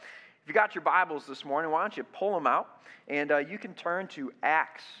you got your Bibles this morning, why don't you pull them out, and you can turn to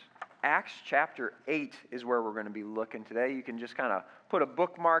Acts. Acts chapter 8 is where we're going to be looking today. You can just kind of put a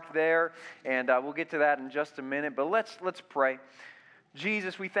bookmark there, and we'll get to that in just a minute. But let's pray.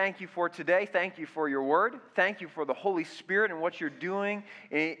 Jesus, we thank you for today. Thank you for your word. Thank you for the Holy Spirit and what you're doing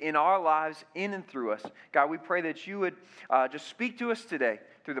in our lives, in and through us. God, we pray that you would just speak to us today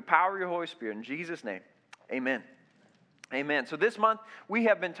through the power of your Holy Spirit. In Jesus' name, amen. Amen. So this month, we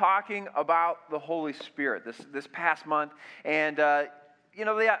have been talking about the Holy Spirit this past month. And, the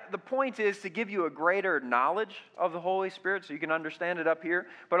point is to give you a greater knowledge of the Holy Spirit so you can understand it up here,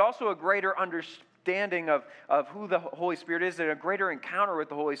 but also a greater understanding of who the Holy Spirit is and a greater encounter with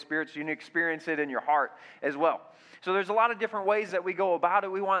the Holy Spirit so you can experience it in your heart as well. So there's a lot of different ways that we go about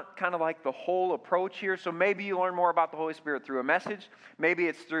it. We want kind of like the whole approach here. So maybe you learn more about the Holy Spirit through a message. Maybe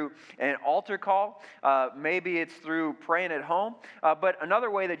it's through an altar call. Maybe it's through praying at home. But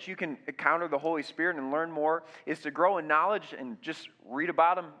another way that you can encounter the Holy Spirit and learn more is to grow in knowledge and just read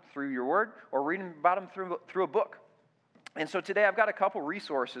about Him through your word or reading about Him through a book. And so today I've got a couple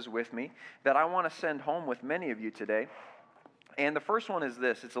resources with me that I want to send home with many of you today. And the first one is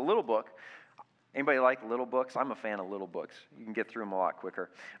this. It's a little book. Anybody like little books? I'm a fan of little books. You can get through them a lot quicker.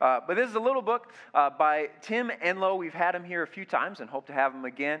 But this is a little book by Tim Enlow. We've had him here a few times and hope to have him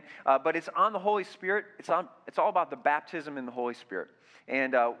again. But it's on the Holy Spirit. It's all about the baptism in the Holy Spirit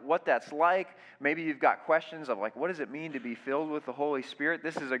and what that's like. Maybe you've got questions of like, what does it mean to be filled with the Holy Spirit?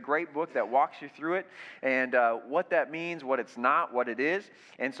 This is a great book that walks you through it and what that means, what it's not, what it is.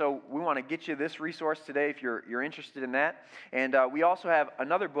 And so we want to get you this resource today if you're interested in that. And we also have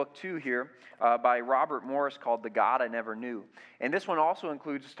another book too here by Robert Morris called The God I Never Knew. And this one also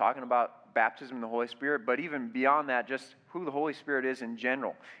includes talking about baptism in the Holy Spirit, but even beyond that, just who the Holy Spirit is in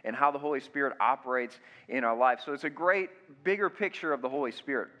general and how the Holy Spirit operates in our life. So it's a great, bigger picture of the Holy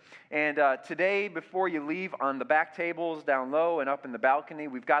Spirit. And today, before you leave, on the back tables down low and up in the balcony,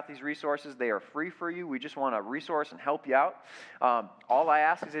 we've got these resources. They are free for you. We just want to resource and help you out. All I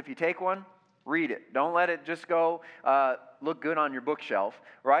ask is if you take one, read it. Don't let it just go look good on your bookshelf,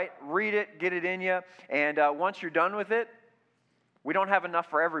 right? Read it, get it in you, and once you're done with it, we don't have enough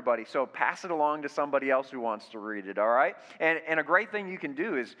for everybody, so pass it along to somebody else who wants to read it, all right? And a great thing you can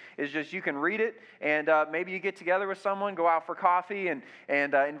do is just you can read it, and maybe you get together with someone, go out for coffee, and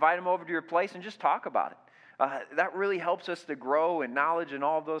invite them over to your place and just talk about it. That really helps us to grow in knowledge and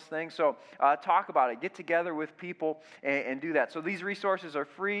all of those things. So talk about it. Get together with people and do that. So these resources are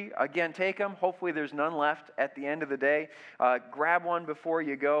free. Again, take them. Hopefully there's none left at the end of the day. Grab one before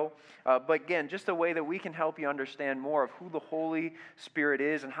you go. But again, just a way that we can help you understand more of who the Holy Spirit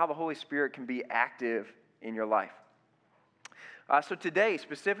is and how the Holy Spirit can be active in your life. So today,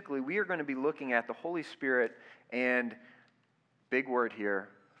 specifically, we are going to be looking at the Holy Spirit and, big word here,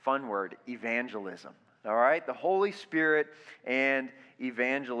 fun word, evangelism. All right, the Holy Spirit and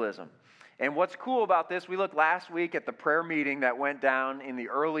evangelism. And what's cool about this, we looked last week at the prayer meeting that went down in the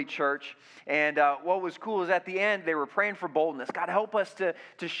early church. And what was cool is at the end, they were praying for boldness. God, help us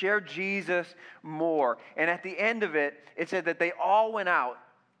to share Jesus more. And at the end of it, it said that they all went out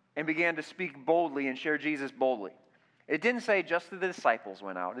and began to speak boldly and share Jesus boldly. It didn't say just the disciples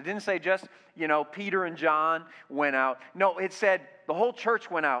went out. It didn't say just, Peter and John went out. No, it said the whole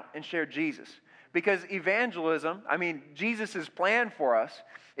church went out and shared Jesus. Because evangelism, Jesus' plan for us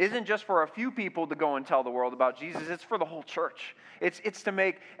isn't just for a few people to go and tell the world about Jesus. It's for the whole church. It's to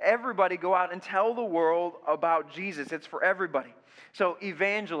make everybody go out and tell the world about Jesus. It's for everybody. So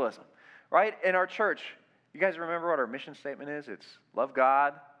evangelism, right? In our church, you guys remember what our mission statement is? It's love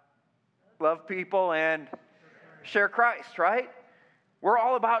God, love people, and share Christ, right? We're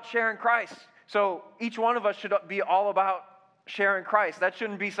all about sharing Christ. So each one of us should be all about sharing Christ. That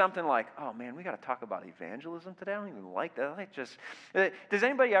shouldn't be something like, oh man, we got to talk about evangelism today. I don't even like that. Does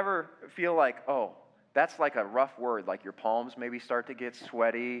anybody ever feel like, oh, that's like a rough word, like your palms maybe start to get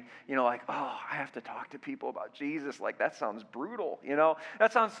sweaty, like, oh, I have to talk to people about Jesus. Like, that sounds brutal,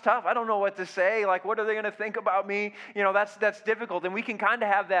 that sounds tough. I don't know what to say. Like, what are they going to think about me? That's difficult. And we can kind of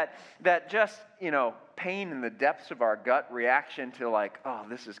have that just, pain in the depths of our gut reaction to like, oh,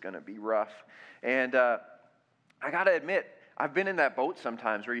 this is going to be rough. And I got to admit, I've been in that boat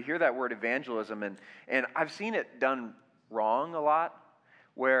sometimes where you hear that word evangelism, and I've seen it done wrong a lot,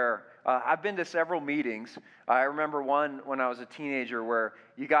 where I've been to several meetings. I remember one when I was a teenager where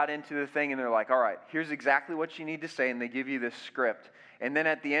you got into the thing and they're like, all right, here's exactly what you need to say, and they give you this script. And then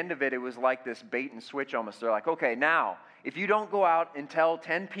at the end of it, it was like this bait and switch almost. They're like, okay, now, if you don't go out and tell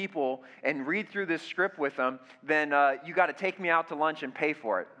 10 people and read through this script with them, then you got to take me out to lunch and pay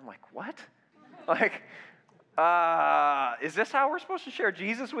for it. I'm like, what? Is this how we're supposed to share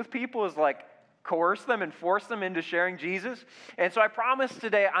Jesus with people? Is like coerce them and force them into sharing Jesus? And so I promise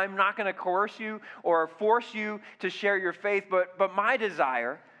today I'm not going to coerce you or force you to share your faith, but my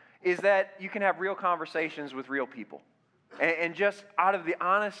desire is that you can have real conversations with real people. And just out of the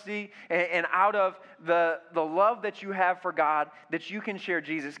honesty and out of the love that you have for God, that you can share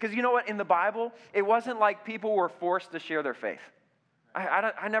Jesus. Because you know what? In the Bible, it wasn't like people were forced to share their faith.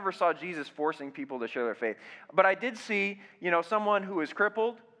 I never saw Jesus forcing people to share their faith. But I did see, someone who was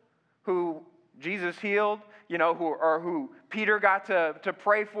crippled, who Jesus healed, who Peter got to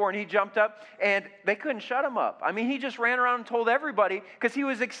pray for, and he jumped up, and they couldn't shut him up. I mean, he just ran around and told everybody because he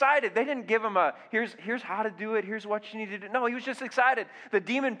was excited. They didn't give him here's how to do it, here's what you need to do. No, he was just excited. The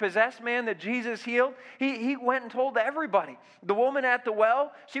demon-possessed man that Jesus healed, he went and told everybody. The woman at the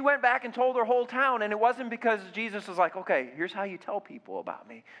well, she went back and told her whole town, and it wasn't because Jesus was like, okay, here's how you tell people about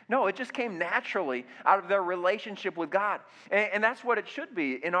me. No, it just came naturally out of their relationship with God, and that's what it should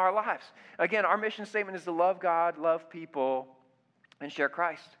be in our lives. Again, our mission statement is to love God, love people, and share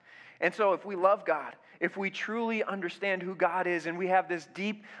Christ. And so if we love God, if we truly understand who God is and we have this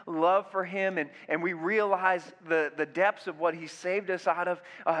deep love for Him and we realize the depths of what He saved us out of,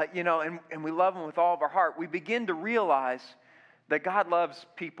 and we love Him with all of our heart, we begin to realize that God loves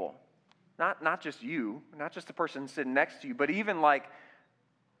people. Not just you, not just the person sitting next to you, but even like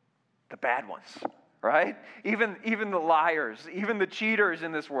the bad ones. Right? Even the liars, even the cheaters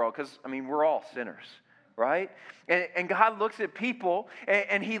in this world, because, we're all sinners, right? And God looks at people,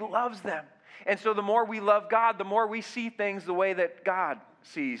 and He loves them. And so the more we love God, the more we see things the way that God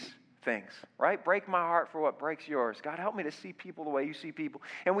sees things, right? Break my heart for what breaks yours. God, help me to see people the way you see people.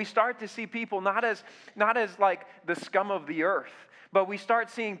 And we start to see people not as like the scum of the earth, but we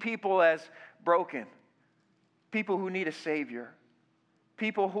start seeing people as broken, people who need a Savior,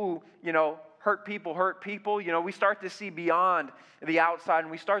 people who, hurt people. We start to see beyond the outside, and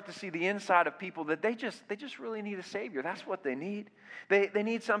we start to see the inside of people that they just really need a Savior. That's what they need. They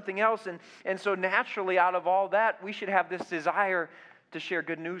need something else. And so naturally, out of all that, we should have this desire to share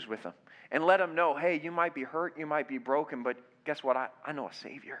good news with them and let them know, hey, you might be hurt, you might be broken, but guess what? I know a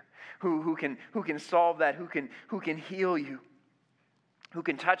Savior who can solve that, who can heal you, who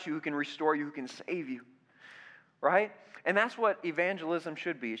can touch you, who can restore you, who can save you. Right? And that's what evangelism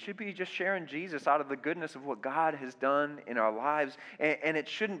should be. It should be just sharing Jesus out of the goodness of what God has done in our lives. And it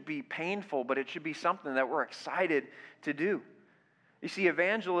shouldn't be painful, but it should be something that we're excited to do. You see,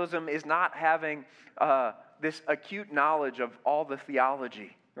 evangelism is not having this acute knowledge of all the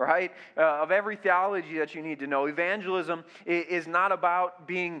theology, right? Of every theology that you need to know. Evangelism is not about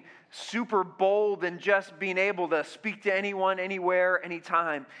being super bold and just being able to speak to anyone, anywhere,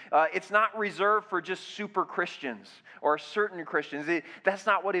 anytime. It's not reserved for just super Christians or certain Christians. That's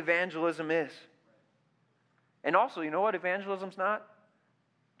not what evangelism is. And also, you know what evangelism's not?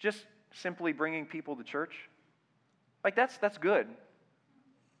 Just simply bringing people to church. Like, that's good.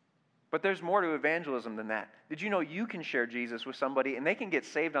 But there's more to evangelism than that. Did you know you can share Jesus with somebody and they can get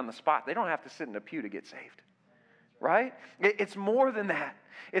saved on the spot? They don't have to sit in a pew to get saved. Right? It's more than that.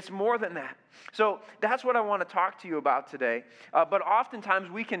 It's more than that. So that's what I want to talk to you about today. But oftentimes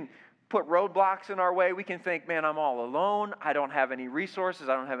we can put roadblocks in our way. We can think, man, I'm all alone. I don't have any resources.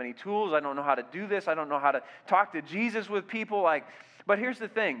 I don't have any tools. I don't know how to do this. I don't know how to talk to Jesus with people. But here's the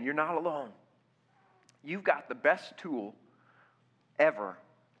thing. You're not alone. You've got the best tool ever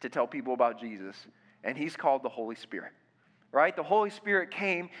to tell people about Jesus, and He's called the Holy Spirit. Right? The Holy Spirit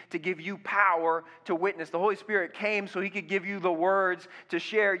came to give you power to witness. The Holy Spirit came so He could give you the words to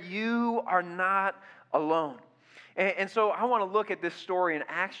share. You are not alone. And so I want to look at this story in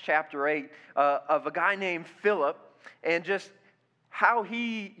Acts chapter 8 of a guy named Philip and just how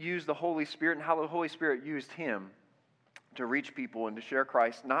he used the Holy Spirit and how the Holy Spirit used him to reach people and to share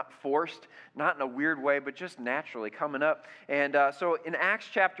Christ, not forced, not in a weird way, but just naturally coming up. And so in Acts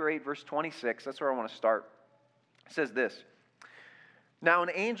chapter 8, verse 26, that's where I want to start. It says this. Now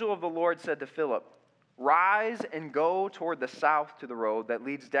an angel of the Lord said to Philip, "Rise and go toward the south to the road that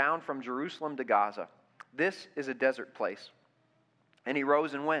leads down from Jerusalem to Gaza. This is a desert place." And he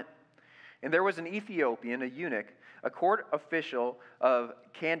rose and went. And there was an Ethiopian, a eunuch, a court official of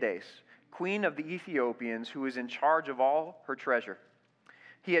Candace, queen of the Ethiopians, who was in charge of all her treasure.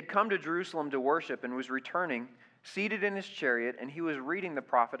 He had come to Jerusalem to worship and was returning, seated in his chariot, and he was reading the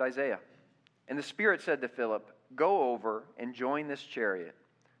prophet Isaiah. And the Spirit said to Philip, "Go over and join this chariot."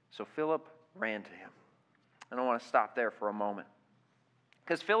 So Philip ran to him. And I want to stop there for a moment.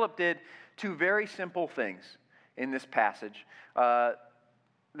 Because Philip did two very simple things in this passage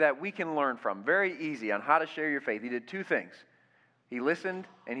that we can learn from. Very easy on how to share your faith. He did two things. He listened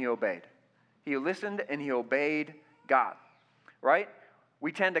and he obeyed. He listened and he obeyed God, right?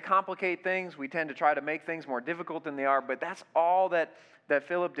 We tend to complicate things. We tend to try to make things more difficult than they are, but that's all that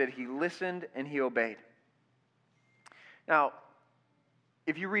Philip did. He listened and he obeyed. Now,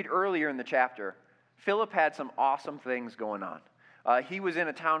 if you read earlier in the chapter, Philip had some awesome things going on. He was in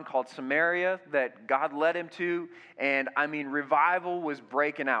a town called Samaria that God led him to, and revival was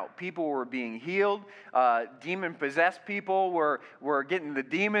breaking out. People were being healed. Demon-possessed people were getting the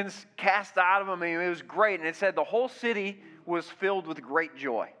demons cast out of them. It was great, and it said the whole city was filled with great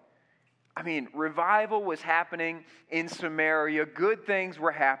joy. Revival was happening in Samaria. Good things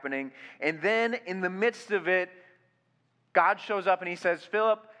were happening, and then in the midst of it, God shows up and he says,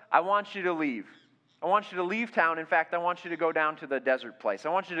 Philip, I want you to leave. I want you to leave town. In fact, I want you to go down to the desert place. I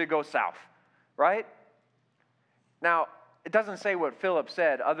want you to go south, right? Now, it doesn't say what Philip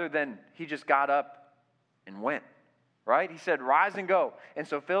said other than he just got up and went, right? He said, rise and go. And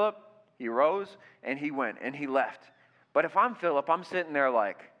so Philip, he rose and he went and he left. But if I'm Philip, I'm sitting there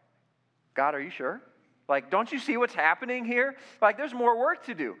like, God, are you sure? Don't you see what's happening here? There's more work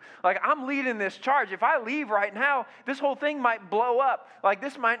to do. I'm leading this charge. If I leave right now, this whole thing might blow up.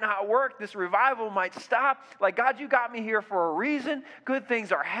 This might not work. This revival might stop. God, you got me here for a reason. Good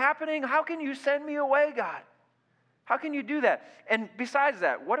things are happening. How can you send me away, God? How can you do that? And besides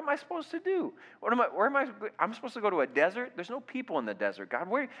that, what am I supposed to do? I'm supposed to go to a desert? There's no people in the desert, God.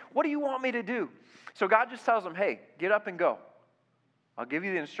 What do you want me to do? So God just tells him, hey, get up and go. I'll give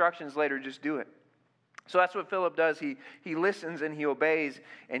you the instructions later. Just do it. So that's what Philip does. He listens and he obeys,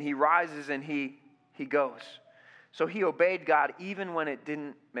 and he rises and he goes. So he obeyed God even when it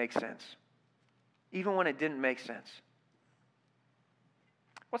didn't make sense. Even when it didn't make sense.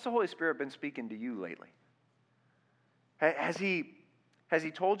 What's the Holy Spirit been speaking to you lately? Has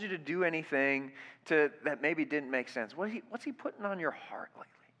he told you to do anything that maybe didn't make sense? What's he putting on your heart lately?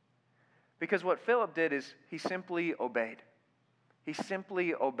 Because what Philip did is he simply obeyed. He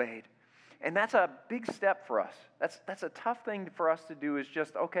simply obeyed. And that's a big step for us. That's a tough thing for us to do, is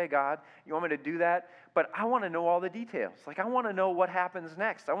just, okay, God, you want me to do that? But I want to know all the details. I want to know what happens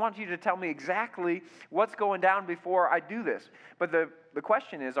next. I want you to tell me exactly what's going down before I do this. But the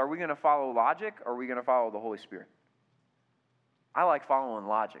question is, are we going to follow logic, or are we going to follow the Holy Spirit? I like following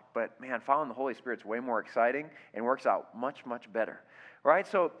logic, but man, following the Holy Spirit's way more exciting and works out much, much better. Right?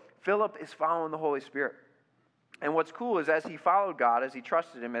 So Philip is following the Holy Spirit. And what's cool is as he followed God, as he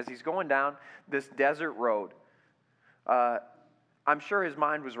trusted him, as he's going down this desert road, I'm sure his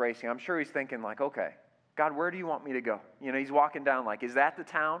mind was racing. I'm sure he's thinking okay, God, where do you want me to go? He's walking down is that the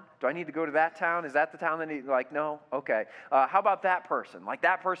town? Do I need to go to that town? Is that the town that needs, no? Okay. How about that person?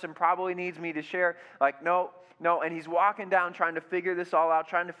 That person probably needs me to share. No. And he's walking down trying to figure this all out,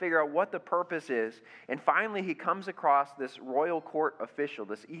 trying to figure out what the purpose is. And finally he comes across this royal court official,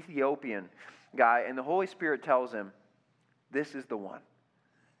 this Ethiopian guy, and the Holy Spirit tells him, this is the one.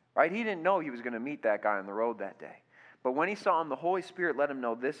 Right? He didn't know he was going to meet that guy on the road that day. But when he saw him, the Holy Spirit let him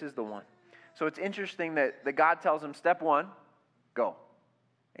know this is the one. So it's interesting that God tells him, step 1, go.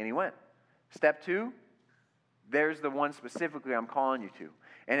 And he went. Step 2, there's the one specifically I'm calling you to.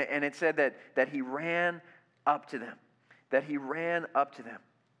 And it said that he ran up to them. That he ran up to them.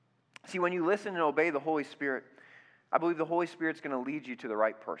 See, when you listen and obey the Holy Spirit, I believe the Holy Spirit's going to lead you to the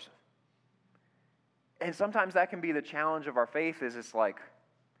right person. And sometimes that can be the challenge of our faith, is it's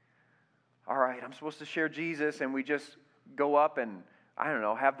all right, I'm supposed to share Jesus, and we just go up and,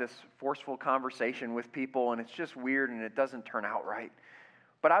 have this forceful conversation with people, and it's just weird, and it doesn't turn out right.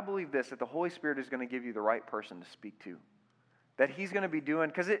 But I believe this, that the Holy Spirit is going to give you the right person to speak to. That he's going to be doing,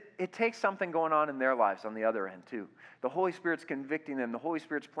 because it takes something going on in their lives on the other end too. The Holy Spirit's convicting them. The Holy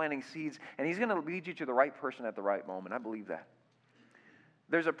Spirit's planting seeds, and he's going to lead you to the right person at the right moment. I believe that.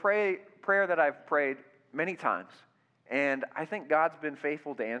 There's a prayer that I've prayed many times, and I think God's been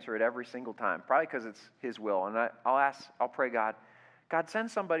faithful to answer it every single time, probably because it's his will. And I'll pray, God, send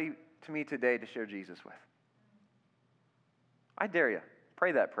somebody to me today to share Jesus with. I dare you,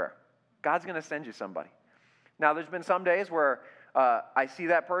 pray that prayer. God's going to send you somebody. Now, there's been some days where I see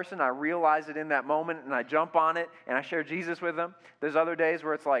that person, I realize it in that moment, and I jump on it, and I share Jesus with them. There's other days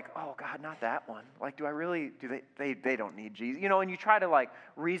where it's oh, God, not that one. Do I really, they don't need Jesus. And you try to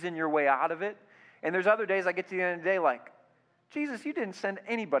reason your way out of it. And there's other days I get to the end of the day Jesus, you didn't send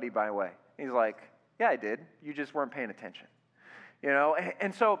anybody my way. He's yeah, I did. You just weren't paying attention.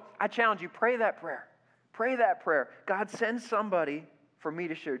 And so I challenge you, pray that prayer. Pray that prayer. God, send somebody for me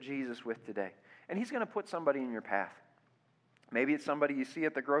to share Jesus with today. And he's going to put somebody in your path. Maybe it's somebody you see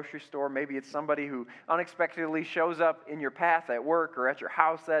at the grocery store. Maybe it's somebody who unexpectedly shows up in your path at work or at your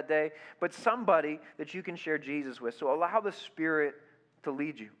house that day. But somebody that you can share Jesus with. So allow the Spirit to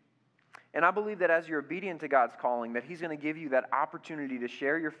lead you. And I believe that as you're obedient to God's calling, that He's going to give you that opportunity to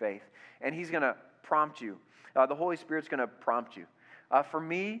share your faith, and He's going to prompt you. The Holy Spirit's going to prompt you. For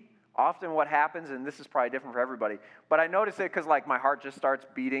me, often what happens, and this is probably different for everybody, but I notice it because like my heart just starts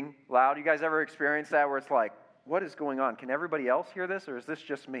beating loud. You guys ever experience that where it's like, what is going on? Can everybody else hear this, or is this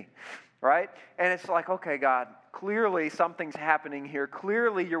just me? Right? And it's like, okay, God, clearly something's happening here.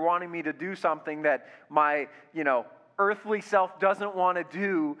 Clearly you're wanting me to do something that my, earthly self doesn't want to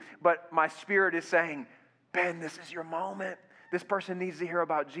do, but my spirit is saying, Ben, this is your moment. This person needs to hear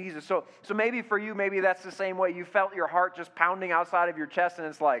about Jesus. So maybe for you, maybe that's the same way. You felt your heart just pounding outside of your chest, and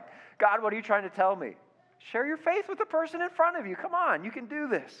it's like, God, what are you trying to tell me? Share your faith with the person in front of you. Come on, you can do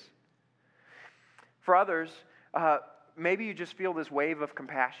this. For others, maybe you just feel this wave of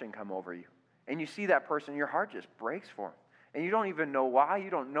compassion come over you, and you see that person, your heart just breaks for them, and you don't even know why.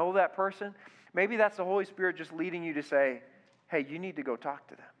 You don't know that person. Maybe that's the Holy Spirit just leading you to say, hey, you need to go talk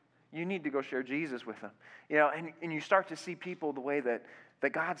to them. You need to go share Jesus with them. And you start to see people the way that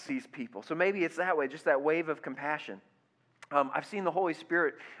God sees people. So maybe it's that way, just that wave of compassion. I've seen the Holy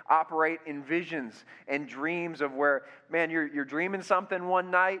Spirit operate in visions and dreams of where, man, you're dreaming something one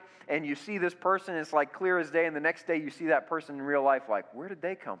night, and you see this person, it's like clear as day, and the next day you see that person in real life, like, where did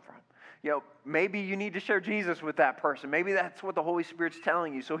they come from? Maybe you need to share Jesus with that person. Maybe that's what the Holy Spirit's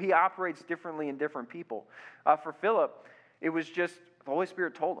telling you. So He operates differently in different people. For Philip, it was just, the Holy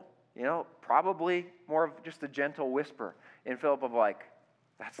Spirit told him, probably more of just a gentle whisper in Philip of like,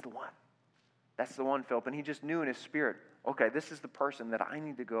 that's the one. That's the one, Philip. And he just knew in his spirit, okay, this is the person that I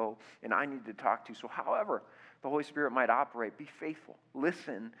need to go and I need to talk to. So however the Holy Spirit might operate, be faithful,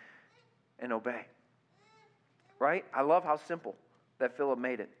 listen, and obey. Right? I love how simple that Philip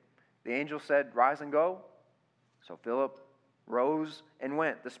made it. The angel said, rise and go. So Philip rose and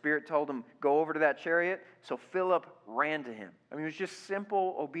went. The Spirit told him, go over to that chariot. So Philip ran to him. I mean, it was just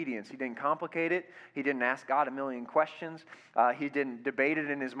simple obedience. He didn't complicate it. He didn't ask God a million questions. He didn't debate it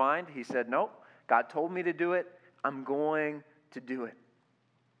in his mind. He said, nope, God told me to do it. I'm going to do it.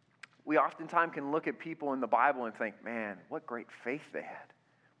 We oftentimes can look at people in the Bible and think, man, what great faith they had.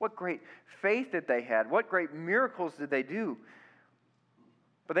 What great faith that they had. What great miracles did they do?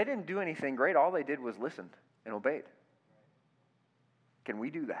 But they didn't do anything great. All they did was listened and obeyed. Can we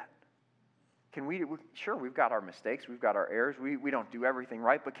do that? Sure, we've got our mistakes. We've got our errors. We don't do everything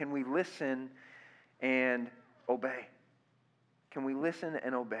right. But can we listen and obey? Can we listen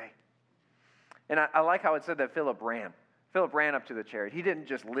and obey? And I like how it said that Philip ran. Philip ran up to the chariot. He didn't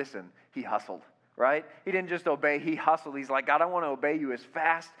just listen. He hustled, right? He didn't just obey. He hustled. He's like, God, I want to obey you as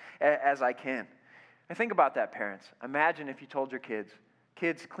fast as I can. And think about that, parents. Imagine if you told your kids,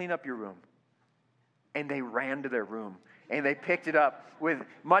 clean up your room. And they ran to their room. And they picked it up with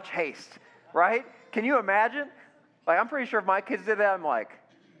much haste, right? Can you imagine? Like, I'm pretty sure if my kids did that, I'm like,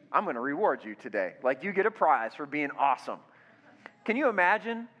 I'm going to reward you today. Like, you get a prize for being awesome. Can you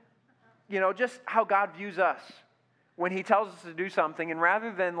imagine, just how God views us when He tells us to do something, and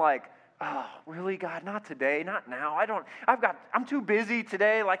rather than like, oh, really, God, not today, not now. I'm too busy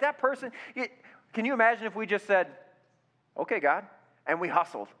today. Like that person. Can you imagine if we just said, okay, God, and we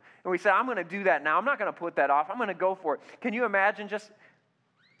hustled. And we said, I'm going to do that now. I'm not going to put that off. I'm going to go for it. Can you imagine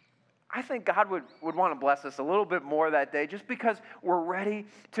I think God would want to bless us a little bit more that day just because we're ready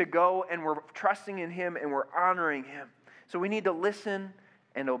to go and we're trusting in Him and we're honoring Him. So we need to listen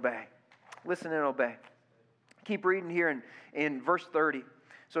and obey. Listen and obey. Keep reading here in verse 30.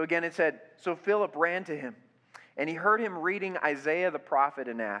 So again it said, so Philip ran to him and he heard him reading Isaiah the prophet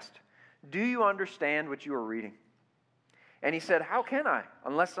and asked, do you understand what you are reading? And he said, how can I,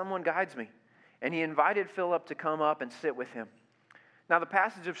 unless someone guides me? And he invited Philip to come up and sit with him. Now the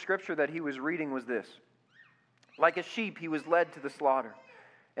passage of Scripture that he was reading was this. Like a sheep he was led to the slaughter,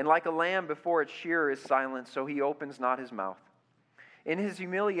 and like a lamb before its shearer is silent, so he opens not his mouth. In his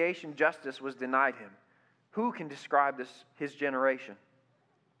humiliation justice was denied him. Who can describe his generation?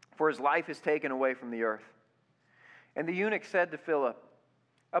 For his life is taken away from the earth. And the eunuch said to Philip,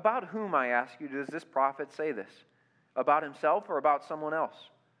 about whom, I ask you, does this prophet say this? About himself or about someone else?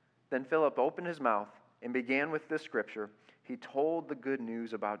 Then Philip opened his mouth and began with this scripture. He told the good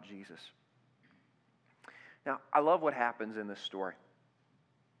news about Jesus. Now, I love what happens in this story.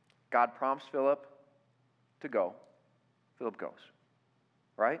 God prompts Philip to go. Philip goes,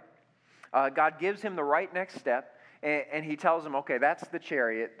 right? God gives him the right next step, and he tells him, okay, that's the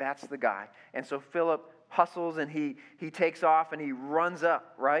chariot, that's the guy. And so Philip hustles, and he takes off, and he runs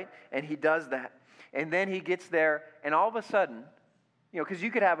up, right? And he does that. And then he gets there, and all of a sudden, because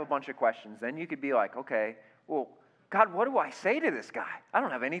you could have a bunch of questions. Then you could be like, okay, well, God, what do I say to this guy? I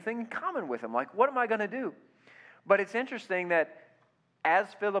don't have anything in common with him. Like, what am I going to do? But it's interesting that As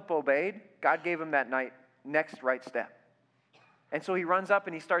Philip obeyed, God gave him that next right step. And so he runs up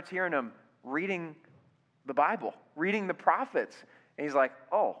and he starts hearing him reading the Bible, reading the prophets. And he's like,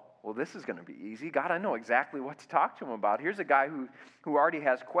 oh, well, this is going to be easy. God, I know exactly what to talk to him about. Here's a guy who already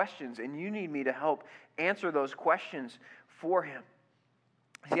has questions, and you need me to help answer those questions for him.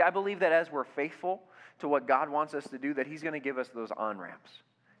 See, I believe that as we're faithful to what God wants us to do, that he's going to give us those on-ramps.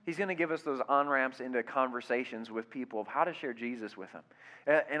 He's going to give us those on-ramps into conversations with people of how to share Jesus with them.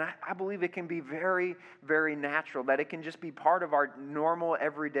 And I believe it can be very, very natural, that it can just be part of our normal,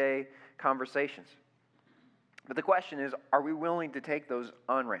 everyday conversations. But the question is, are we willing to take those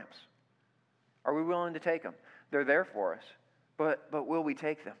on-ramps? Are we willing to take them? They're there for us, but will we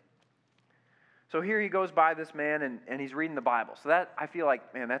take them? So here he goes by this man, and he's reading the Bible. So that, I feel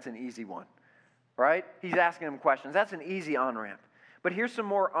like, man, that's an easy one, right? He's asking him questions. That's an easy on-ramp. But here's some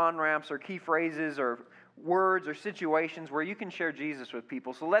more on-ramps or key phrases or words or situations where you can share Jesus with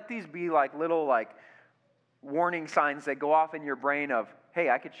people. So let these be like little warning signs that go off in your brain of, hey,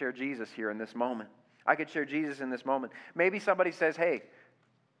 I could share Jesus here in this moment. I could share Jesus in this moment. Maybe somebody says, hey,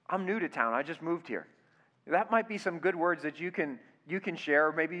 I'm new to town. I just moved here. That might be some good words that you can share.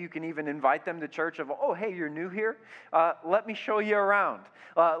 Or maybe you can even invite them to church of, oh, hey, you're new here? Let me show you around.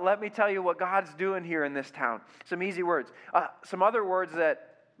 Let me tell you what God's doing here in this town. Some easy words. Some other words that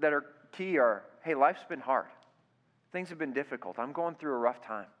are key are, hey, life's been hard. Things have been difficult. I'm going through a rough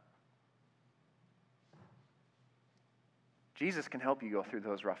time. Jesus can help you go through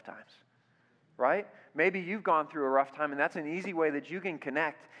those rough times. Right? Maybe you've gone through a rough time, and that's an easy way that you can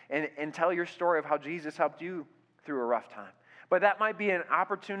connect and tell your story of how Jesus helped you through a rough time. But that might be an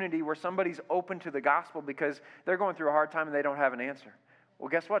opportunity where somebody's open to the gospel because they're going through a hard time and they don't have an answer. Well,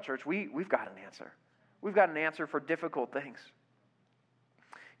 guess what, church? We've got an answer. We've got an answer for difficult things.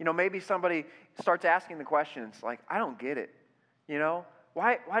 You know, maybe somebody starts asking the questions like, I don't get it. You know,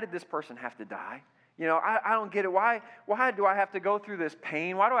 why did this person have to die? You know, I don't get it. Why do I have to go through this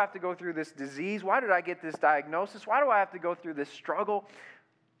pain? Why do I have to go through this disease? Why did I get this diagnosis? Why do I have to go through this struggle?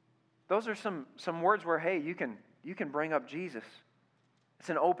 Those are some words where, hey, you can bring up Jesus. It's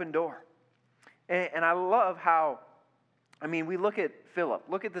an open door. And I love how, we look at Philip.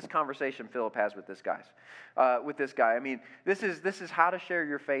 Look at this conversation Philip has with this guy. I mean, this is how to share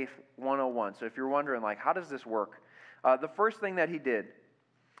your faith 101. So if you're wondering, how does this work? The first thing that he did,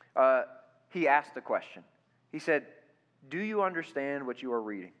 he asked a question. He said, do you understand what you are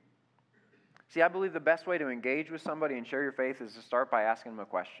reading? See, I believe the best way to engage with somebody and share your faith is to start by asking them a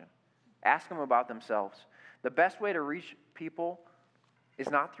question. Ask them about themselves. The best way to reach people is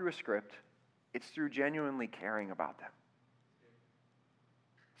not through a script. It's through genuinely caring about them.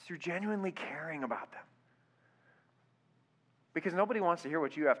 It's through genuinely caring about them. Because nobody wants to hear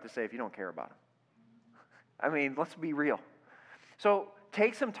what you have to say if you don't care about them. Let's be real. So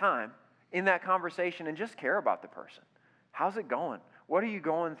take some time in that conversation and just care about the person. How's it going? What are you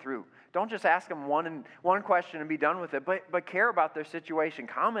going through? Don't just ask them one question and be done with it, but care about their situation.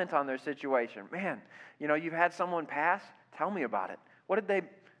 Comment on their situation. Man, you've had someone pass. Tell me about it.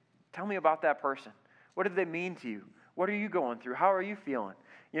 Tell me about that person. What did they mean to you? What are you going through? How are you feeling?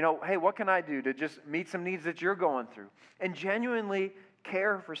 Hey, what can I do to just meet some needs that you're going through? And genuinely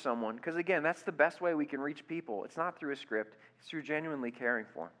care for someone, because again, that's the best way we can reach people. It's not through a script. It's through genuinely caring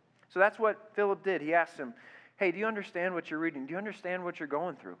for them. So that's what Philip did. He asked him, hey, do you understand what you're reading? Do you understand what you're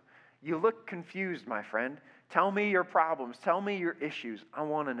going through? You look confused, my friend. Tell me your problems. Tell me your issues. I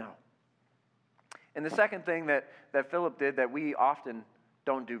want to know. And the second thing that Philip did that we often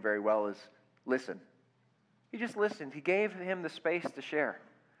don't do very well is listen. He just listened. He gave him the space to share.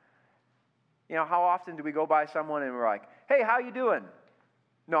 How often do we go by someone and we're like, hey, how you doing?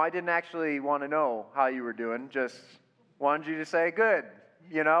 No, I didn't actually want to know how you were doing. Just wanted you to say good.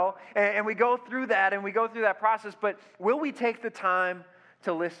 And we go through that and we go through that process, but will we take the time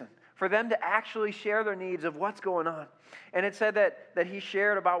to listen? For them to actually share their needs of what's going on. And it said that he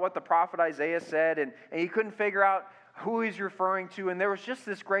shared about what the prophet Isaiah said, and he couldn't figure out who he's referring to, and there was just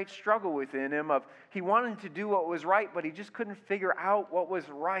this great struggle within him of he wanted to do what was right, but he just couldn't figure out what was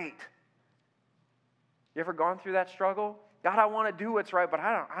right. You ever gone through that struggle? God, I want to do what's right, but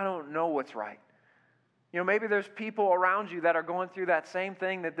I don't know what's right. Maybe there's people around you that are going through that same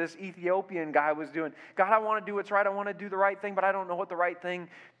thing that this Ethiopian guy was doing. God, I want to do what's right. I want to do the right thing, but I don't know what the right thing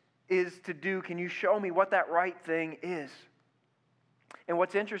is to do. Can you show me what that right thing is? And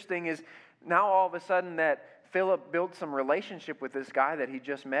what's interesting is now all of a sudden that Philip built some relationship with this guy that he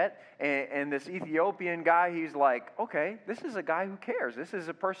just met, and this Ethiopian guy, he's like, okay, this is a guy who cares. This is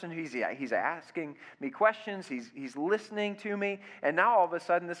a person he's asking me questions. He's listening to me. And now all of a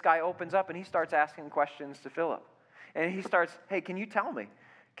sudden this guy opens up and he starts asking questions to Philip. And he starts, hey, can you tell me?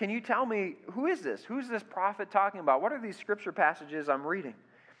 Can you tell me, who is this? Who's this prophet talking about? What are these scripture passages I'm reading?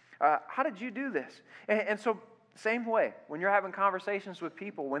 How did you do this? And so, same way, when you're having conversations with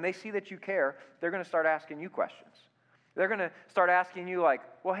people, when they see that you care, they're going to start asking you questions. They're going to start asking you like,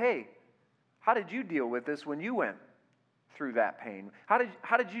 well, hey, how did you deal with this when you went through that pain? How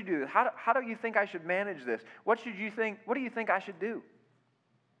did you do this? How do you think I should manage this? What do you think I should do?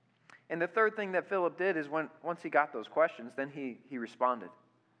 And the third thing that Philip did is once he got those questions, then he responded.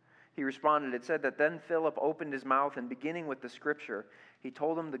 He responded. It said that then Philip opened his mouth, and beginning with the scripture, he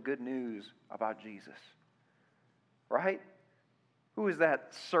told him the good news about Jesus. Right? Who is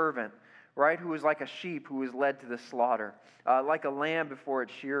that servant? Right? Who is like a sheep who is led to the slaughter. Like a lamb before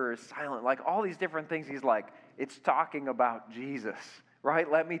its shearer is silent. Like all these different things. He's like, it's talking about Jesus. Right?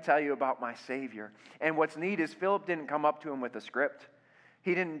 Let me tell you about my Savior. And what's neat is Philip didn't come up to him with a script.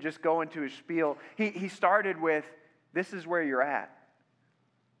 He didn't just go into his spiel. He started with, this is where you're at.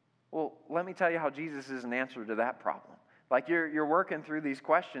 Well, let me tell you how Jesus is an answer to that problem. Like you're working through these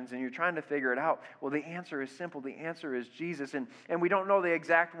questions and you're trying to figure it out. Well, the answer is simple. The answer is Jesus. And we don't know the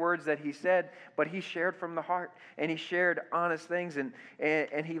exact words that he said, but he shared from the heart. And he shared honest things.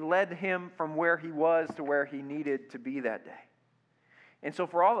 And he led him from where he was to where he needed to be that day. And so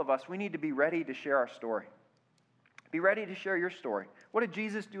for all of us, we need to be ready to share our story. Be ready to share your story. What did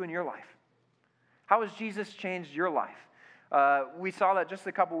Jesus do in your life? How has Jesus changed your life? We saw that just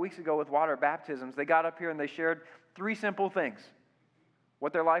a couple weeks ago with water baptisms. They got up here and they shared 3 simple things.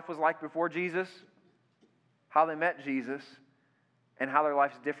 What their life was like before Jesus, how they met Jesus, and how their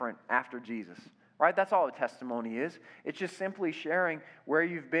life's different after Jesus. Right? That's all a testimony is. It's just simply sharing where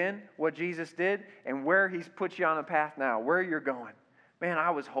you've been, what Jesus did, and where he's put you on a path now, where you're going. Man,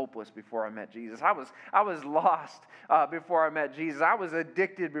 I was hopeless before I met Jesus. I was lost before I met Jesus. I was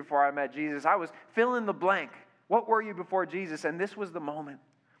addicted before I met Jesus. I was fill in the blank. What were you before Jesus? And this was the moment.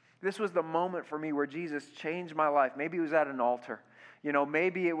 This was the moment for me where Jesus changed my life. Maybe it was at an altar.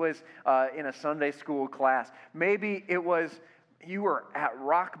 Maybe it was in a Sunday school class. Maybe it was you were at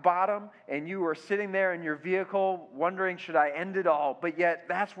rock bottom and you were sitting there in your vehicle wondering, should I end it all? But yet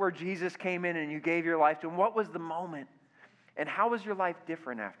that's where Jesus came in and you gave your life to him. What was the moment? And how was your life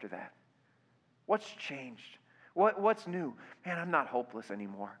different after that? What's changed? What's new? Man, I'm not hopeless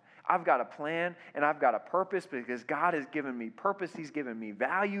anymore. I've got a plan and I've got a purpose because God has given me purpose. He's given me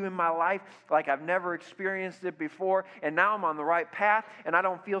value in my life like I've never experienced it before. And now I'm on the right path and I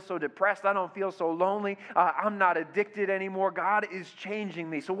don't feel so depressed. I don't feel so lonely. I'm not addicted anymore. God is changing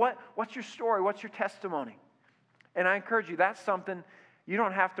me. So what's your story? What's your testimony? And I encourage you, that's something you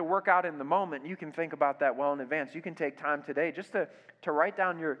don't have to work out in the moment. You can think about that well in advance. You can take time today just to write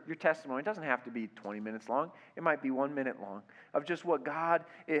down your testimony. It doesn't have to be 20 minutes long. It might be 1 minute long of just what God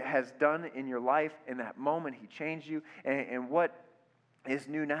has done in your life in that moment. He changed you and what is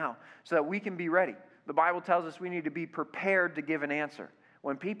new now so that we can be ready. The Bible tells us we need to be prepared to give an answer.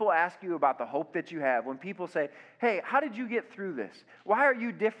 When people ask you about the hope that you have, when people say, hey, how did you get through this? Why are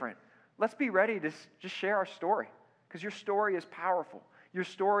you different? Let's be ready to just share our story because your story is powerful. Your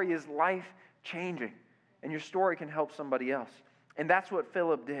story is life-changing, and your story can help somebody else. And that's what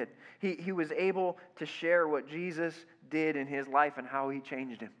Philip did. He was able to share what Jesus did in his life and how he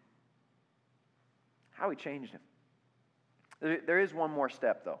changed him. How he changed him. There is one more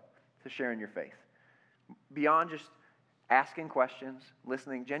step, though, to sharing your faith. Beyond just asking questions,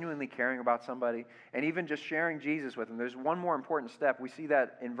 listening, genuinely caring about somebody, and even just sharing Jesus with them, there's one more important step. We see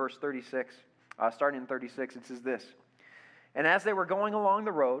that in verse 36. Starting in 36, it says this. And as they were going along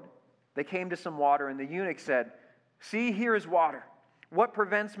the road, they came to some water, and the eunuch said, see, here is water. What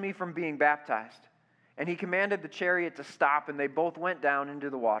prevents me from being baptized? And he commanded the chariot to stop, and they both went down into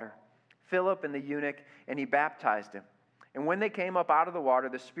the water, Philip and the eunuch, and he baptized him. And when they came up out of the water,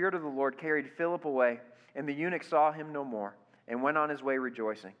 the Spirit of the Lord carried Philip away, and the eunuch saw him no more, and went on his way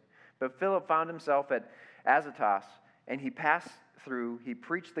rejoicing. But Philip found himself at Azotus, and he passed through, he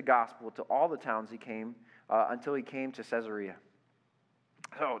preached the gospel to all the towns he came until he came to Caesarea.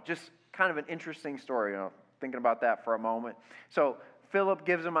 So just kind of an interesting story, thinking about that for a moment. So Philip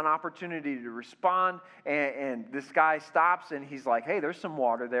gives him an opportunity to respond, and this guy stops, and he's like, hey, there's some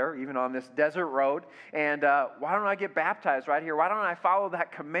water there, even on this desert road, and why don't I get baptized right here? Why don't I follow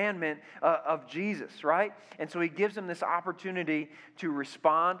that commandment of Jesus, right? And so he gives him this opportunity to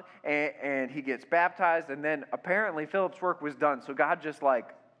respond, and he gets baptized, and then apparently Philip's work was done, so God just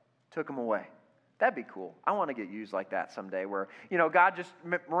took him away. That'd be cool. I want to get used like that someday where, God just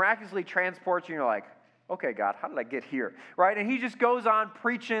miraculously transports you and you're like, okay, God, how did I get here? Right? And he just goes on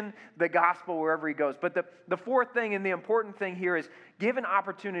preaching the gospel wherever he goes. But the fourth thing and the important thing here is give an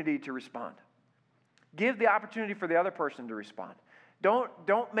opportunity to respond. Give the opportunity for the other person to respond.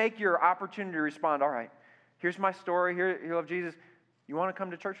 Don't make your opportunity to respond, all right, here's my story, here you love Jesus. You want to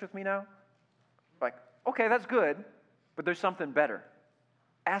come to church with me now? Like, okay, that's good, but there's something better.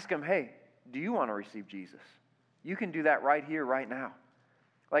 Ask them, hey, do you want to receive Jesus? You can do that right here, right now.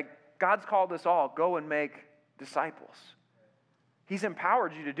 Like, God's called us all, go and make disciples. He's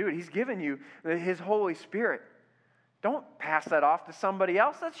empowered you to do it. He's given you His Holy Spirit. Don't pass that off to somebody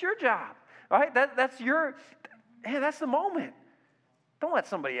else. That's your job, right? That's the moment. Don't let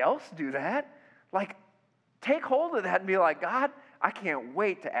somebody else do that. Like, take hold of that and be like, God, I can't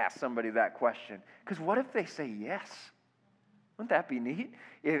wait to ask somebody that question. Because what if they say yes? Wouldn't that be neat?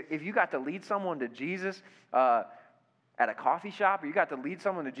 If you got to lead someone to Jesus at a coffee shop, or you got to lead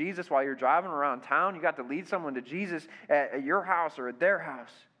someone to Jesus while you're driving around town, you got to lead someone to Jesus at your house or at their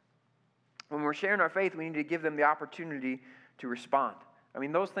house. When we're sharing our faith, we need to give them the opportunity to respond. I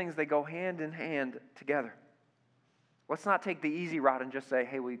mean, those things, they go hand in hand together. Let's not take the easy route and just say,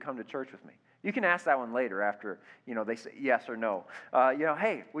 hey, will you come to church with me? You can ask that one later after, they say yes or no.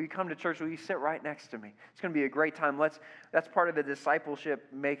 Hey, will you come to church? Will you sit right next to me? It's going to be a great time. That's part of the discipleship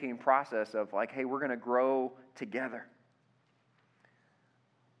making process of like, hey, we're going to grow together.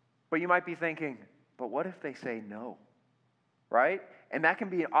 But you might be thinking, but what if they say no? Right? And that can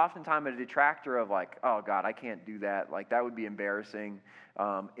be oftentimes a detractor of like, oh God, I can't do that. Like that would be embarrassing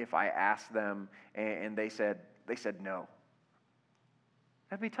if I asked them and they said no.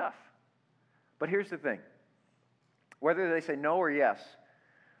 That'd be tough. But here's the thing. Whether they say no or yes,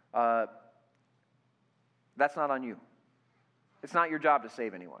 that's not on you. It's not your job to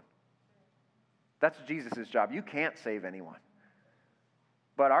save anyone. That's Jesus' job. You can't save anyone.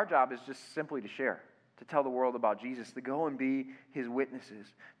 But our job is just simply to share, to tell the world about Jesus, to go and be His witnesses,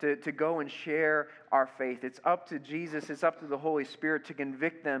 to go and share our faith. It's up to Jesus, it's up to the Holy Spirit to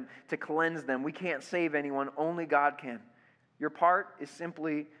convict them, to cleanse them. We can't save anyone, only God can. Your part is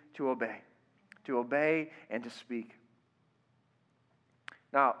simply to obey and to speak.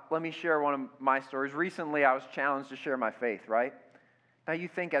 Now, let me share one of my stories. Recently, I was challenged to share my faith, right? Now, you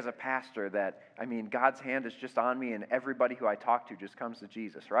think as a pastor that, God's hand is just on me and everybody who I talk to just comes to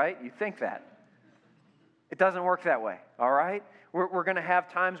Jesus, right? You think that. It doesn't work that way, all right? We're going to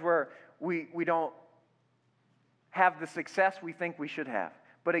have times where we don't have the success we think we should have.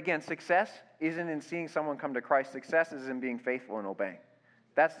 But again, success isn't in seeing someone come to Christ. Success is in being faithful and obeying.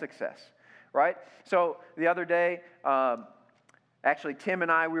 That's success, right? So the other day, actually, Tim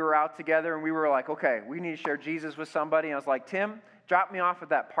and I, we were out together and we were like, okay, we need to share Jesus with somebody. And I was like, Tim, drop me off at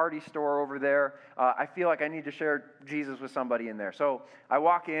that party store over there. I feel like I need to share Jesus with somebody in there. So I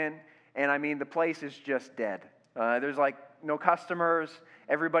walk in, and the place is just dead. There's like no customers.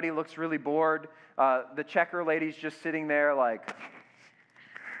 Everybody looks really bored. The checker lady's just sitting there like,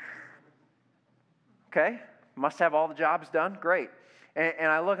 okay, must have all the jobs done. Great. And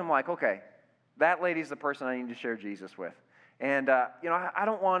I look, I'm like, okay, that lady's the person I need to share Jesus with. And, I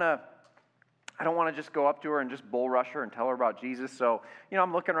don't want to just go up to her and just bull rush her and tell her about Jesus. So,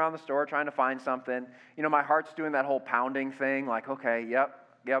 I'm looking around the store trying to find something. My heart's doing that whole pounding thing, like, okay,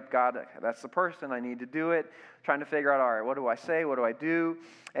 yep, God, that's the person. I need to do it. Trying to figure out, all right, what do I say? What do I do?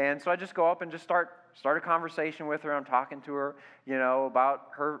 And so I just go up and just start a conversation with her. I'm talking to her, about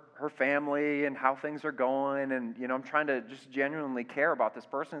her family and how things are going. And, I'm trying to just genuinely care about this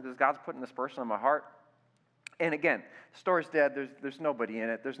person because God's putting this person in my heart. And again, the store's dead. There's nobody in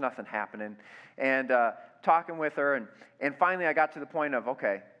it. There's nothing happening. And talking with her, and finally I got to the point of,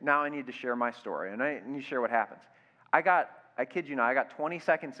 okay, now I need to share my story. And I need to share what happens. I kid you not, I got 20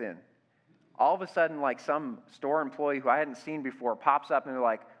 seconds in. All of a sudden, like some store employee who I hadn't seen before pops up and they're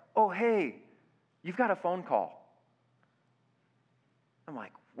like, oh, hey, you've got a phone call. I'm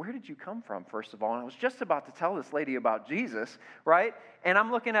like, where did you come from, first of all? And I was just about to tell this lady about Jesus, right? And I'm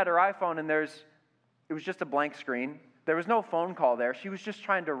looking at her iPhone, and it was just a blank screen. There was no phone call there. She was just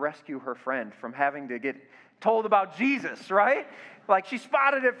trying to rescue her friend from having to get told about Jesus, right? Like she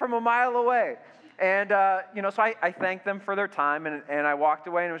spotted it from a mile away. And, so I thanked them for their time, and I walked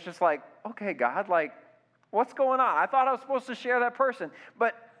away, and it was just like, okay, God, like, what's going on? I thought I was supposed to share that person.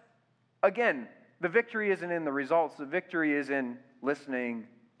 But, again, the victory isn't in the results. The victory is in listening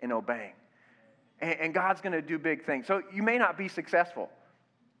and obeying. And God's going to do big things. So you may not be successful.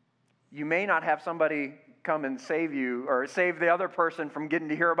 You may not have somebody come and save you or save the other person from getting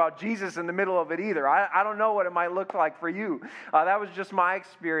to hear about Jesus in the middle of it either. I don't know what it might look like for you. That was just my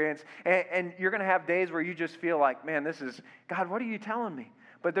experience. And you're going to have days where you just feel like, man, God, what are you telling me?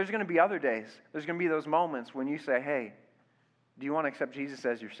 But there's going to be other days. There's going to be those moments when you say, hey, do you want to accept Jesus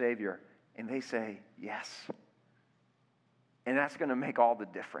as your Savior? And they say, yes. And that's going to make all the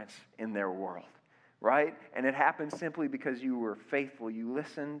difference in their world. right? And it happened simply because you were faithful. You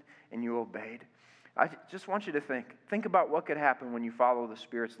listened and you obeyed. I just want you to think about what could happen when you follow the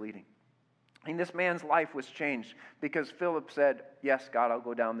Spirit's leading. And this man's life was changed because Philip said, yes, God, I'll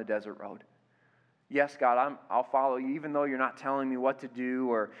go down the desert road. Yes, God, I'll follow you, even though you're not telling me what to do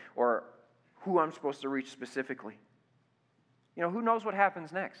or who I'm supposed to reach specifically. You know, who knows what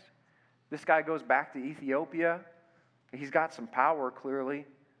happens next? This guy goes back to Ethiopia. He's got some power, clearly.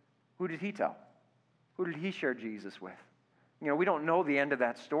 Who did he tell? Who did he share Jesus with? You know, we don't know the end of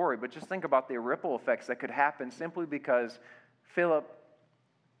that story, but just think about the ripple effects that could happen simply because Philip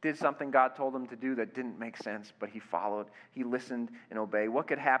did something God told him to do that didn't make sense, but he followed. He listened and obeyed. What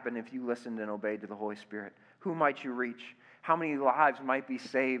could happen if you listened and obeyed to the Holy Spirit? Who might you reach? How many lives might be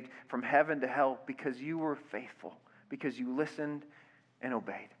saved from heaven to hell because you were faithful, because you listened and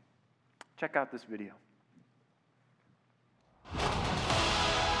obeyed? Check out this video.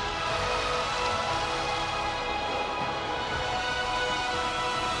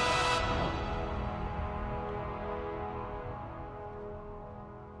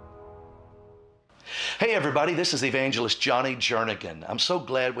 Hey everybody, this is Evangelist Johnny Jernigan. I'm so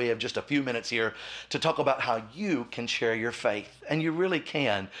glad we have just a few minutes here to talk about how you can share your faith. And you really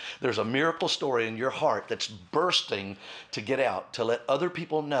can. There's a miracle story in your heart that's bursting to get out, to let other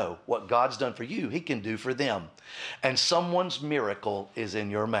people know what God's done for you, He can do for them. And someone's miracle is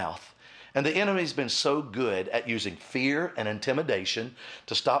in your mouth. And the enemy's been so good at using fear and intimidation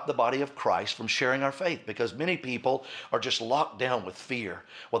to stop the body of Christ from sharing our faith, because many people are just locked down with fear.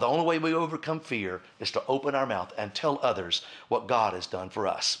 Well, the only way we overcome fear is to open our mouth and tell others what God has done for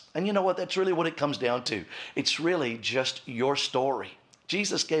us. And you know what? That's really what it comes down to. It's really just your story.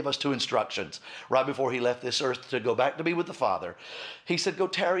 Jesus gave us 2 instructions right before He left this earth to go back to be with the Father. He said, go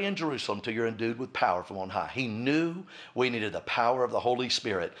tarry in Jerusalem till you're endued with power from on high. He knew we needed the power of the Holy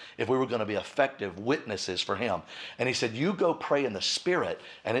Spirit if we were going to be effective witnesses for Him. And He said, you go pray in the Spirit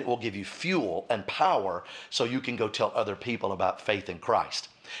and it will give you fuel and power so you can go tell other people about faith in Christ.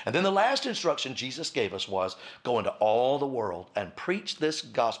 And then the last instruction Jesus gave us was go into all the world and preach this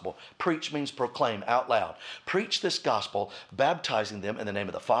gospel. Preach means proclaim out loud. Preach this gospel, baptizing them in the name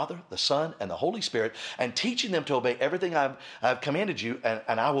of the Father, the Son, and the Holy Spirit, and teaching them to obey everything I've commanded you,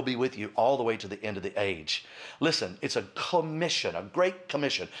 and I will be with you all the way to the end of the age. Listen, it's a commission, a great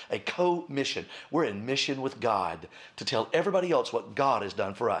commission, a co-mission. We're in mission with God to tell everybody else what God has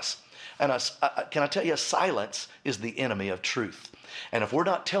done for us. And can I tell you, silence is the enemy of truth. And if we're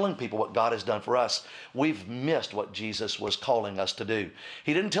not telling people what God has done for us, we've missed what Jesus was calling us to do.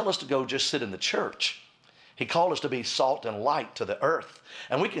 He didn't tell us to go just sit in the church. He called us to be salt and light to the earth.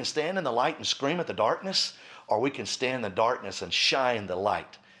 And we can stand in the light and scream at the darkness, or we can stand in the darkness and shine the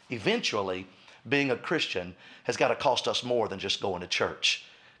light. Eventually, being a Christian has got to cost us more than just going to church.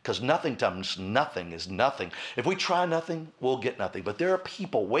 Because nothing times nothing is nothing. If we try nothing, we'll get nothing. But there are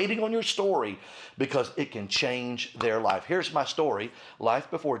people waiting on your story because it can change their life. Here's my story, life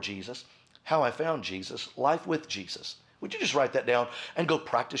before Jesus, how I found Jesus, life with Jesus. Would you just write that down and go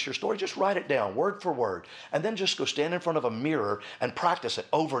practice your story? Just write it down word for word. And then just go stand in front of a mirror and practice it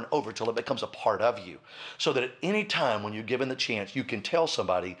over and over till it becomes a part of you. So that at any time when you're given the chance, you can tell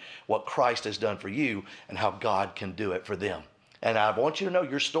somebody what Christ has done for you and how God can do it for them. And I want you to know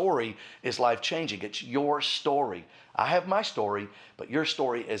your story is life-changing. It's your story. I have my story, but your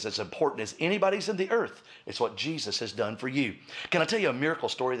story is as important as anybody's in the earth. It's what Jesus has done for you. Can I tell you a miracle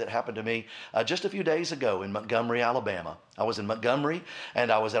story that happened to me just a few days ago in Montgomery, Alabama? I was in Montgomery,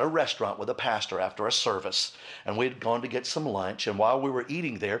 and I was at a restaurant with a pastor after a service, and we had gone to get some lunch, and while we were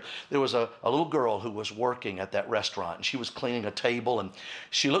eating there was a little girl who was working at that restaurant, and she was cleaning a table, and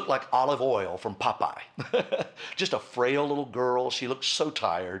she looked like Olive Oyl from Popeye. Just a frail little girl. She looked so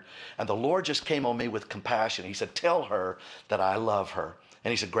tired, and the Lord just came on me with compassion. He said, tell her that I love her.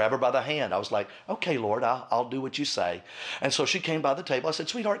 And He said, grab her by the hand. I was like, okay, Lord, I'll do what you say. And so she came by the table. I said,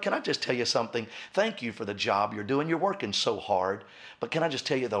 sweetheart, can I just tell you something? Thank you for the job you're doing. You're working so hard. But can I just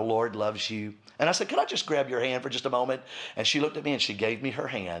tell you the Lord loves you? And I said, can I just grab your hand for just a moment? And she looked at me and she gave me her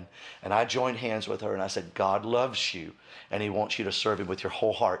hand. And I joined hands with her and I said, God loves you. And He wants you to serve Him with your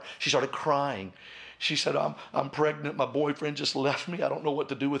whole heart. She started crying. She said, I'm pregnant. My boyfriend just left me. I don't know what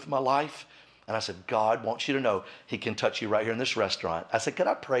to do with my life. And I said, God wants you to know He can touch you right here in this restaurant. I said, can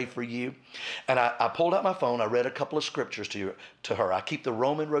I pray for you? And I pulled out my phone. I read a couple of scriptures to her. I keep the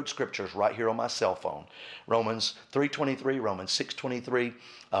Roman road scriptures right here on my cell phone. Romans 3:23, Romans 6:23,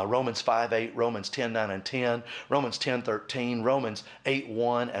 Romans 5:8, Romans 10:9 and 10, Romans 10:13, Romans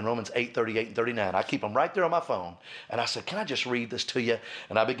 8:1, and Romans 8:38 and 39. I keep them right there on my phone. And I said, can I just read this to you?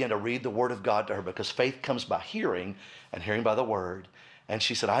 And I began to read the Word of God to her, because faith comes by hearing and hearing by the Word. And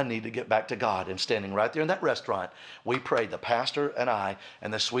she said, I need to get back to God. And standing right there in that restaurant, we prayed, the pastor and I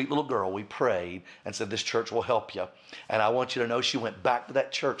and the sweet little girl, we prayed and said, this church will help you. And I want you to know she went back to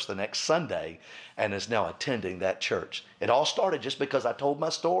that church the next Sunday and is now attending that church. It all started just because I told my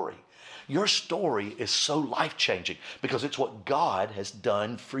story. Your story is so life-changing because it's what God has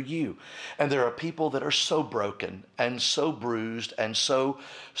done for you. And there are people that are so broken and so bruised and so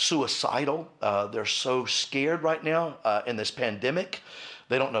suicidal. They're so scared right now in this pandemic.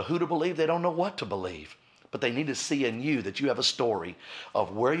 They don't know who to believe. They don't know what to believe. But they need to see in you that you have a story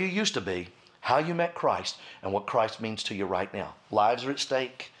of where you used to be, how you met Christ, and what Christ means to you right now. Lives are at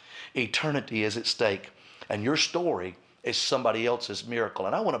stake. Eternity is at stake. And your story is somebody else's miracle.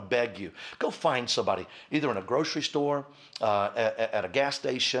 And I want to beg you, go find somebody, either in a grocery store, at a gas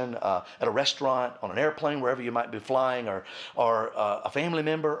station, at a restaurant, on an airplane, wherever you might be flying, or a family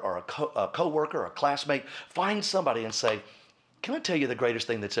member, or a co-worker, or a classmate. Find somebody and say, can I tell you the greatest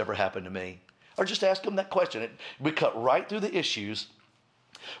thing that's ever happened to me? Or just ask them that question. We cut right through the issues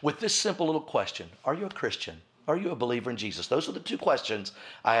with this simple little question. Are you a Christian? Are you a believer in Jesus? Those are the two questions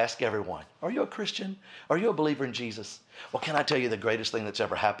I ask everyone. Are you a Christian? Are you a believer in Jesus? Well, can I tell you the greatest thing that's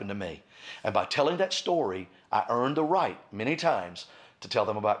ever happened to me? And by telling that story, I earned the right many times to tell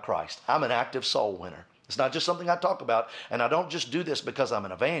them about Christ. I'm an active soul winner. It's not just something I talk about, and I don't just do this because I'm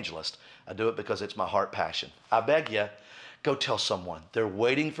an evangelist. I do it because it's my heart passion. I beg you, go tell someone. They're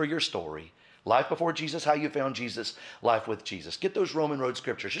waiting for your story. Life before Jesus, how you found Jesus, life with Jesus. Get those Roman Road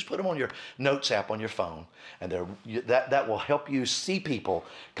scriptures. Just put them on your notes app on your phone. And that will help you see people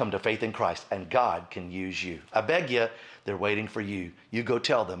come to faith in Christ. And God can use you. I beg you, they're waiting for you. You go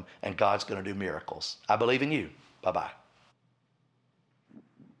tell them, and God's going to do miracles. I believe in you. Bye-bye.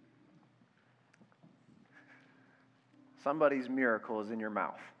 Somebody's miracle is in your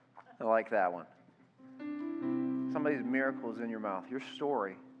mouth. I like that one. Somebody's miracle is in your mouth. Your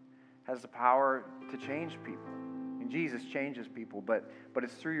story has the power to change people. And Jesus changes people, but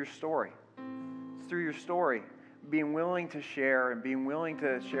it's through your story. It's through your story, being willing to share and being willing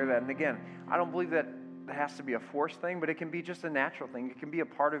to share that. And again, I don't believe that it has to be a forced thing, but it can be just a natural thing. It can be a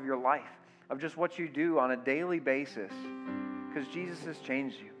part of your life, of just what you do on a daily basis, because Jesus has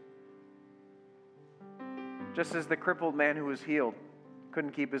changed you. Just as the crippled man who was healed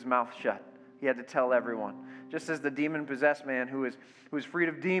couldn't keep his mouth shut. He had to tell everyone. Just as the demon-possessed man who was freed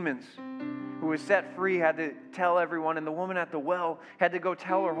of demons, who was set free, had to tell everyone, and the woman at the well had to go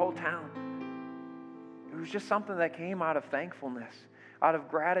tell her whole town. It was just something that came out of thankfulness, out of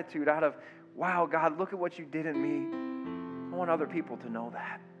gratitude, out of, wow, God, look at what you did in me. I want other people to know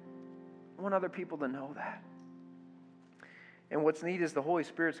that. I want other people to know that. And what's neat is the Holy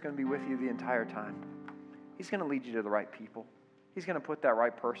Spirit's going to be with you the entire time. He's going to lead you to the right people. He's going to put that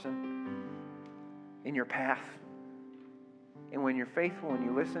right person in your path. And when you're faithful and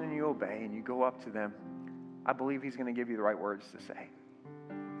you listen and you obey and you go up to them, I believe He's going to give you the right words to say.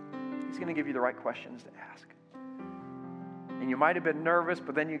 He's going to give you the right questions to ask. And you might have been nervous,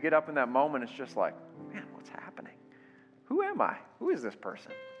 but then you get up in that moment, it's just like, man, what's happening? Who am I? Who is this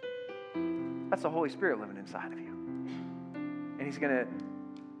person? That's the Holy Spirit living inside of you. And He's going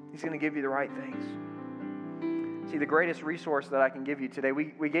to give you the right things. See, the greatest resource that I can give you today,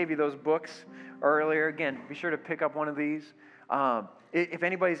 we gave you those books earlier. Again, be sure to pick up one of these. If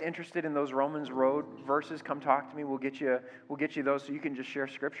anybody's interested in those Romans Road verses, come talk to me. We'll get you those so you can just share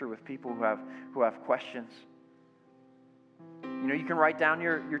Scripture with people who have questions. You know, you can write down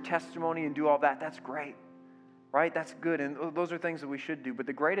your testimony and do all that. That's great, right? That's good, and those are things that we should do. But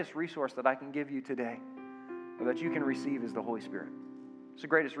the greatest resource that I can give you today, or that you can receive, is the Holy Spirit. It's the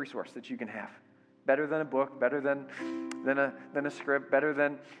greatest resource that you can have. Better than a book, better than a script, better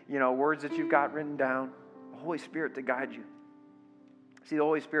than, words that you've got written down. The Holy Spirit to guide you. See, the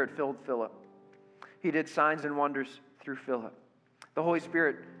Holy Spirit filled Philip. He did signs and wonders through Philip. The Holy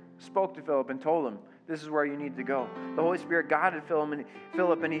Spirit spoke to Philip and told him, this is where you need to go. The Holy Spirit guided Philip,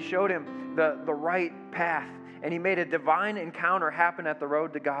 and He showed him the right path. And He made a divine encounter happen at the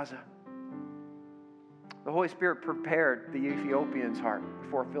road to Gaza. The Holy Spirit prepared the Ethiopian's heart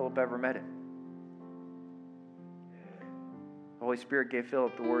before Philip ever met it. The Holy Spirit gave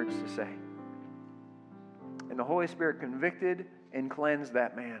Philip the words to say. And the Holy Spirit convicted and cleansed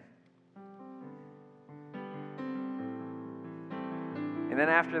that man. And then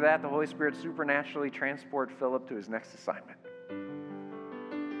after that, the Holy Spirit supernaturally transported Philip to his next assignment.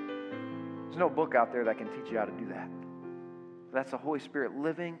 There's no book out there that can teach you how to do that. That's the Holy Spirit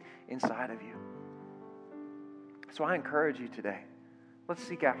living inside of you. So I encourage you today, let's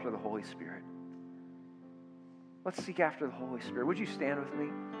seek after the Holy Spirit. Let's seek after the Holy Spirit. Would you stand with me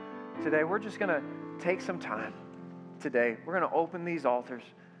today? We're just going to take some time today. We're going to open these altars.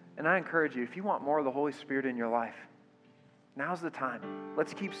 And I encourage you, if you want more of the Holy Spirit in your life, now's the time.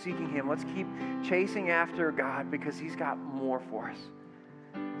 Let's keep seeking Him. Let's keep chasing after God because He's got more for us.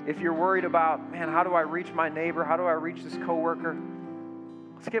 If you're worried about, man, how do I reach my neighbor? How do I reach this coworker?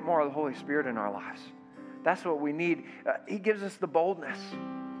 Let's get more of the Holy Spirit in our lives. That's what we need. He gives us the boldness.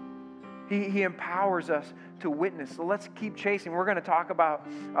 He empowers us to witness. So let's keep chasing. We're going to talk about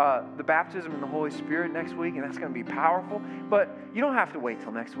the baptism in the Holy Spirit next week, and that's going to be powerful. But you don't have to wait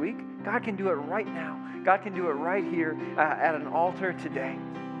till next week. God can do it right now. God can do it right here at an altar today.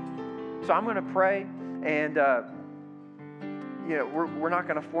 So I'm going to pray, and we're not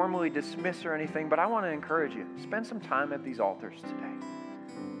going to formally dismiss or anything, but I want to encourage you. Spend some time at these altars today.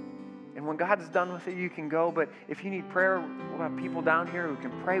 And when God's done with it, you can go. But if you need prayer, we'll have people down here who can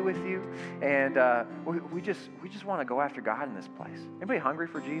pray with you. And we just want to go after God in this place. Anybody hungry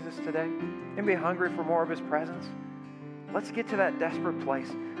for Jesus today? Anybody hungry for more of His presence? Let's get to that desperate place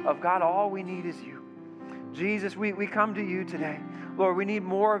of God, all we need is you. Jesus, we come to you today. Lord, we need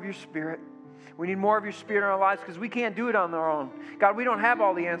more of your Spirit. We need more of your Spirit in our lives because we can't do it on our own. God, we don't have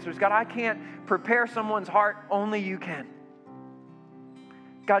all the answers. God, I can't prepare someone's heart. Only you can.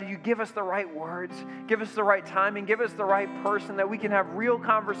 God, you give us the right words, give us the right timing, give us the right person that we can have real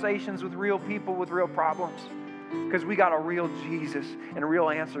conversations with real people with real problems because we got a real Jesus and a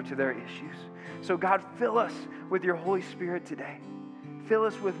real answer to their issues. So God, fill us with your Holy Spirit today. Fill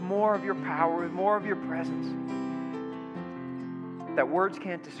us with more of your power, with more of your presence that words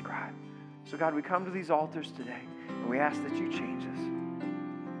can't describe. So God, we come to these altars today and we ask that you change us.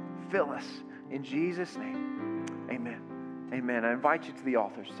 Fill us in Jesus' name. Amen. Amen. I invite you to the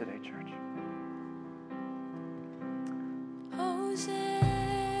altars today, church. Hosanna,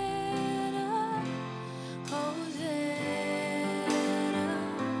 Hosanna,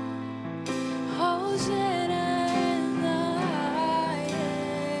 Hosanna in the highest.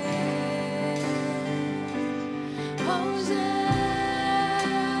 Hosanna,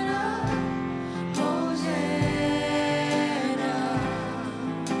 Hosanna,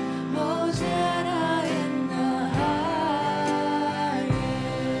 Hosanna.